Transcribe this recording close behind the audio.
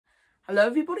Hello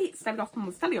everybody, it's Stella from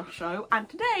the Stella Show, and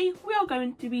today we are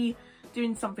going to be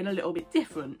doing something a little bit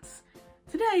different.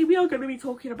 Today we are going to be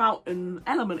talking about an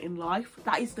element in life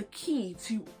that is the key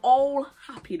to all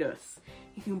happiness.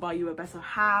 It can buy you a better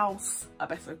house, a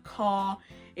better car,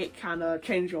 it can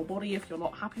change your body if you're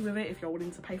not happy with it, if you're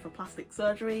willing to pay for plastic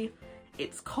surgery.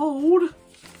 It's called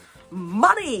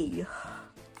money!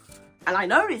 And I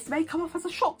know this may come off as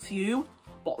a shock to you,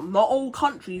 but not all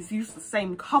countries use the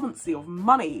same currency of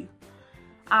money.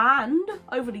 And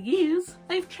over the years,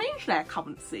 they've changed their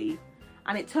currency.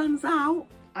 And it turns out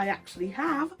I actually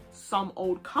have some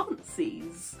old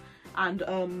currencies and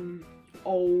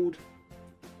old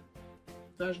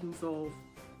versions of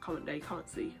current day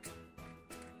currency.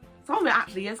 Some of it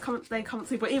actually is current day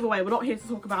currency, but either way, we're not here to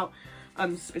talk about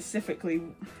specifically,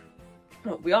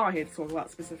 well, we are here to talk about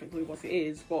specifically what it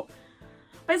is, but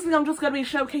basically I'm just going to be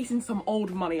showcasing some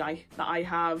old money that I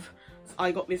have.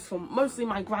 I got this from mostly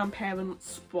my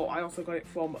grandparents, but I also got it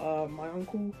from my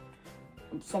uncle.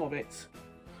 Some of it.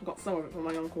 I got some of it from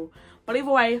my uncle. But either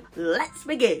way, let's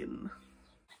begin.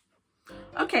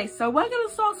 Okay, so we're going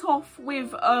to start off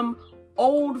with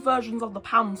old versions of the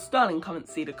pound sterling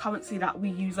currency, the currency that we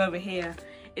use over here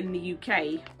in the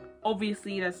UK.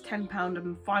 Obviously, there's £10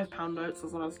 and £5 notes,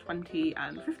 as well as £20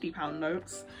 and £50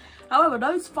 notes. However,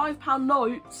 those £5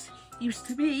 notes used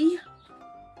to be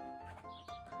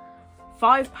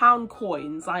 £5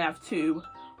 coins. I have two.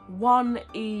 One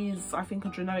is, I think, a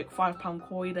generic £5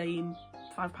 coin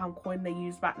they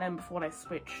used back then before they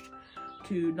switched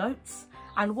to notes.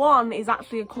 And one is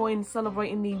actually a coin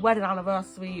celebrating the wedding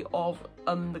anniversary of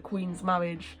the Queen's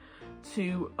marriage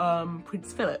to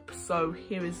Prince Philip. So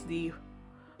here is the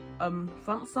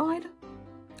front side,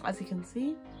 as you can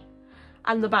see,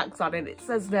 and the back side, and it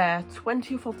says there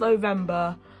 20th of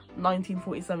November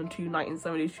 1947 to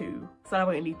 1972,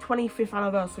 celebrating the 25th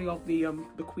anniversary of the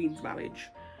Queen's marriage.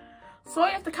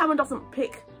 Sorry if the camera doesn't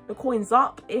pick the coins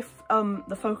up. If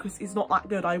the focus is not that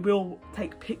good, I will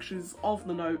take pictures of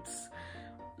the notes.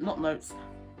 Not notes,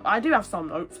 I do have some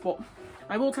notes, but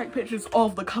I will take pictures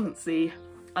of the currency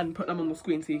and put them on the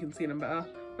screen so you can see them better.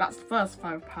 That's the first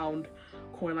 £5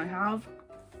 coin I have,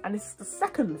 and this is the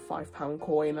second £5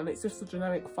 coin, and it's just a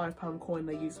generic £5 coin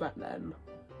they used back then.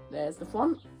 There's the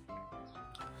front,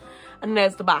 and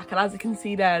there's the back, and as you can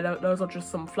see there, those are just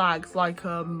some flags, like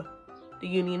the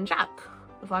Union Jack,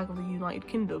 the flag of the United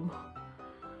Kingdom.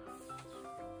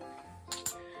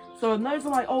 So those are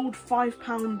my old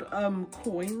 £5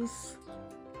 coins.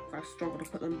 I struggle to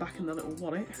put them back in the little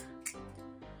wallet.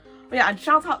 But yeah, and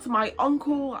shout out to my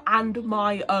uncle and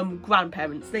my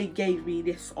grandparents. They gave me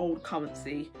this old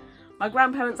currency. My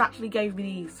grandparents actually gave me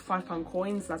these £5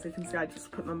 coins. As you can see, I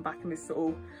just put them back in this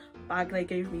little bag they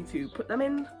gave me to put them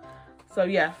in. So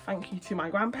yeah, thank you to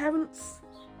my grandparents.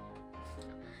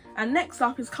 And next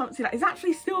up is currency that is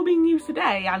actually still being used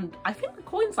today, and I think the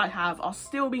coins I have are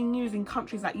still being used in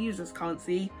countries that use this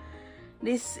currency.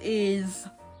 These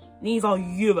are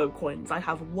euro coins. I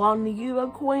have one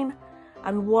euro coin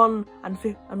and one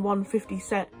 50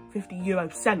 euro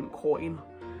cent coin.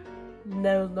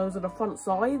 Those are the front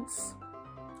sides.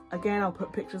 Again, I'll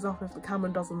put pictures up if the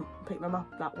camera doesn't pick them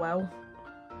up that well.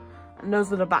 And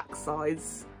those are the back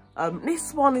sides.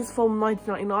 This one is from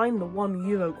 1999, the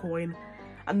 €1 coin,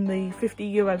 and the 50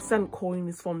 euro cent coin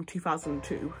is from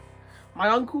 2002. My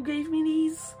uncle gave me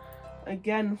these.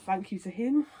 Again, thank you to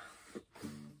him.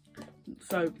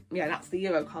 So yeah, that's the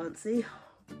euro currency.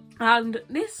 And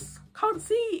this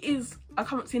currency is a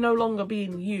currency no longer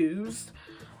being used.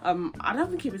 I don't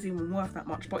think it was even worth that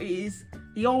much, but it is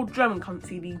the old German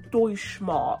currency, the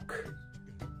Deutschmark.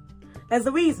 There's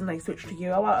a reason they switched to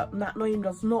euro, and that name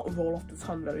does not roll off the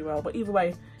tongue very well, but either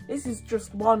way, this is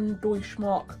just one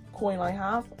Deutschmark coin I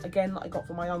have, again, that I got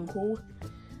from my uncle.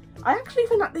 I actually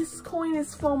think that this coin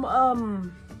is from,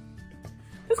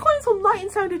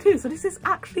 1972, so this is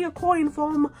actually a coin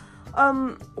from,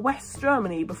 West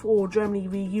Germany, before Germany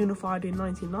reunified in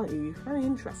 1990. Very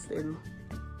interesting.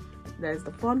 There's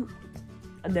the front,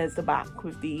 and there's the back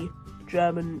with the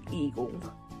German eagle.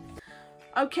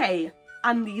 Okay,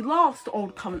 and the last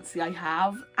old currency I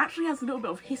have actually has a little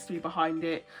bit of history behind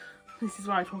it. This is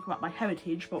where I talk about my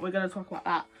heritage, but we're going to talk about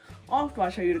that after I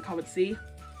show you the currency.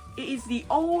 It is the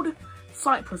old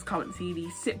Cyprus currency, the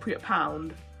Cypriot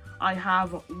pound. I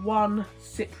have one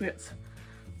Cypriot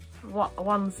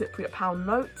pound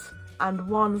note and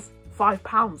one £5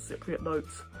 Cypriot note.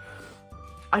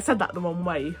 I said that the wrong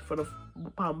way for the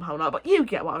pound note, but you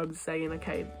get what I'm saying.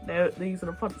 Okay, these are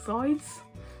the front sides.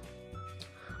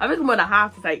 I think I'm going to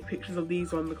have to take pictures of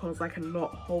these ones because I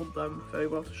cannot hold them very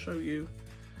well to show you.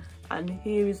 And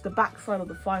here is the back side of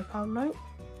the £5 note.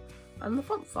 and the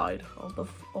front side of the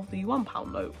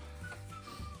 £1 note.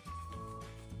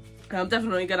 And I'm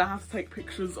definitely gonna have to take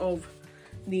pictures of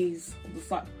these on the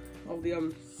side of the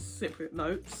Cypriot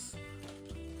notes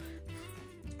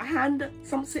and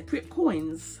some Cypriot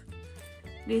coins.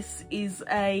 This is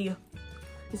 5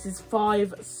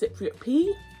 Cypriot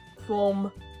P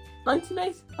from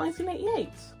 1988.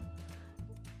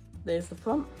 There's the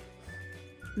front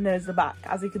and there's the back,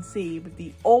 as you can see, with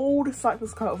the old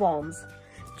Cyprus coat of arms.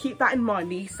 Keep that in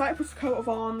mind, the Cyprus coat of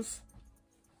arms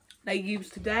they use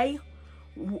today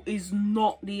is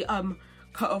not the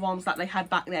coat of arms that they had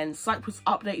back then. Cyprus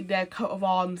updated their coat of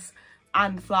arms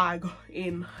and flag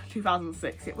in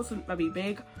 2006. It wasn't very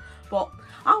big, but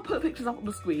I'll put pictures up on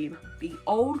the screen. The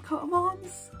old coat of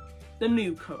arms, the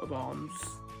new coat of arms,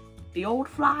 the old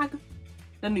flag,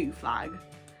 the new flag.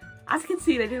 As you can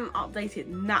see, they didn't update it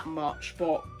that much,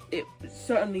 but it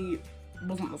certainly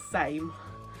wasn't the same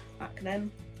back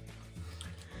then.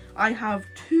 I have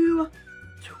two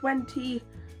 20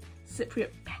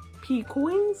 Cypriot P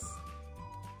coins,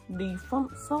 the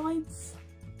front sides,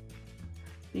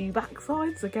 the back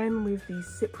sides, again with the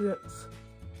Cypriot,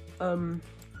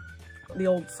 the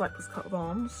old Cyprus coat of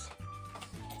arms,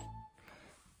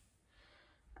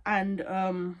 and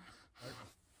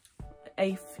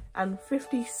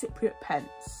 50 Cypriot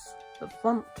pence, the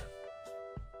front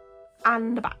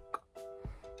and the back.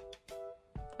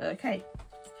 Okay,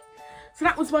 so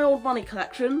that was my old money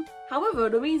collection. However,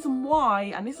 the reason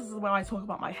why, and this is where I talk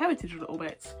about my heritage a little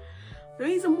bit, the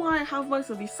reason why I have most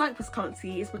of the Cyprus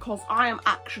currency is because I am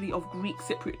actually of Greek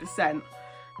Cypriot descent.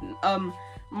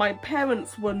 My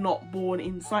parents were not born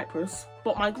in Cyprus,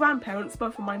 but my grandparents,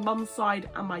 both on my mum's side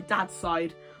and my dad's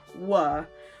side, were.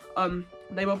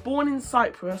 They were born in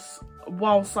Cyprus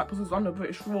while Cyprus was under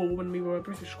British rule when we were a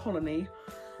British colony,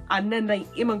 and then they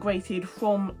immigrated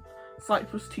from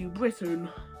Cyprus to Britain.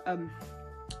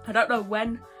 I don't know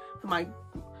when for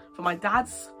my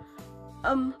dad's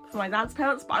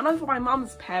parents, but I know for my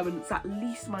mum's parents, at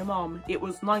least my mum, it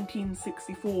was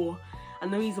 1964,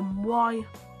 and the reason why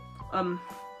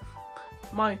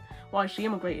why she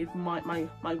immigrated,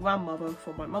 my grandmother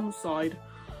from my mum's side,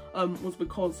 was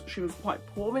because she was quite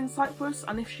poor in Cyprus,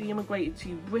 and if she immigrated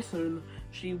to Britain,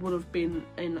 she would have been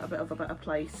in a bit of a better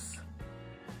place.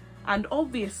 And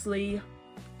obviously,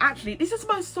 actually, this is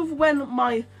most of when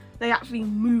they actually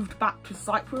moved back to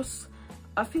Cyprus.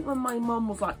 I think when my mum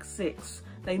was like 6,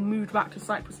 they moved back to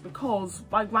Cyprus because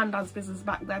my granddad's business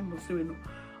back then was doing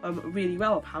really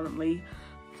well, apparently,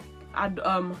 and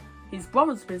his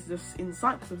brother's business in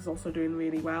Cyprus was also doing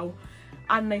really well,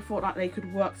 and they thought that they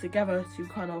could work together to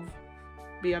kind of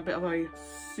be a bit of a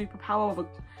superpower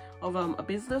of a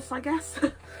business, I guess.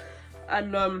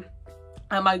 and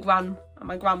my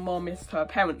grandma missed her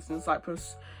parents in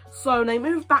Cyprus, so they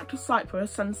moved back to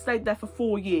Cyprus and stayed there for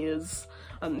 4 years.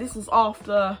 This was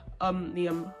after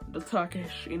the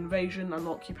Turkish invasion and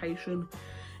occupation.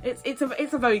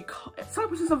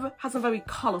 Cyprus has a very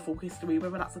colourful history,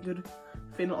 whether that's a good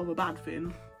thing or a bad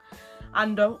thing.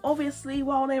 And obviously,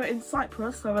 while they were in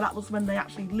Cyprus, whether that was when they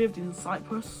actually lived in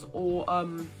Cyprus or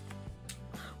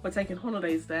were taking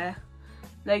holidays there,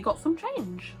 they got some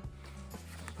change.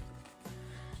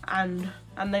 And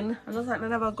then I just like they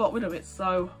never got rid of it,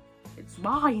 so it's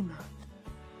mine.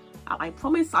 And I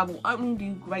promise I will only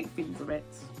do great things with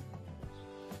it.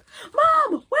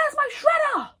 Mum, where's my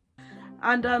shredder?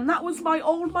 And that was my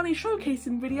old money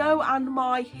showcasing video and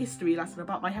my history lesson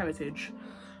about my heritage.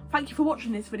 Thank you for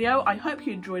watching this video. I hope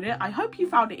you enjoyed it. I hope you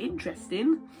found it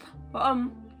interesting. But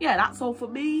yeah, that's all for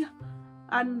me.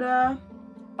 And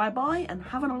bye bye and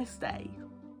have a nice day.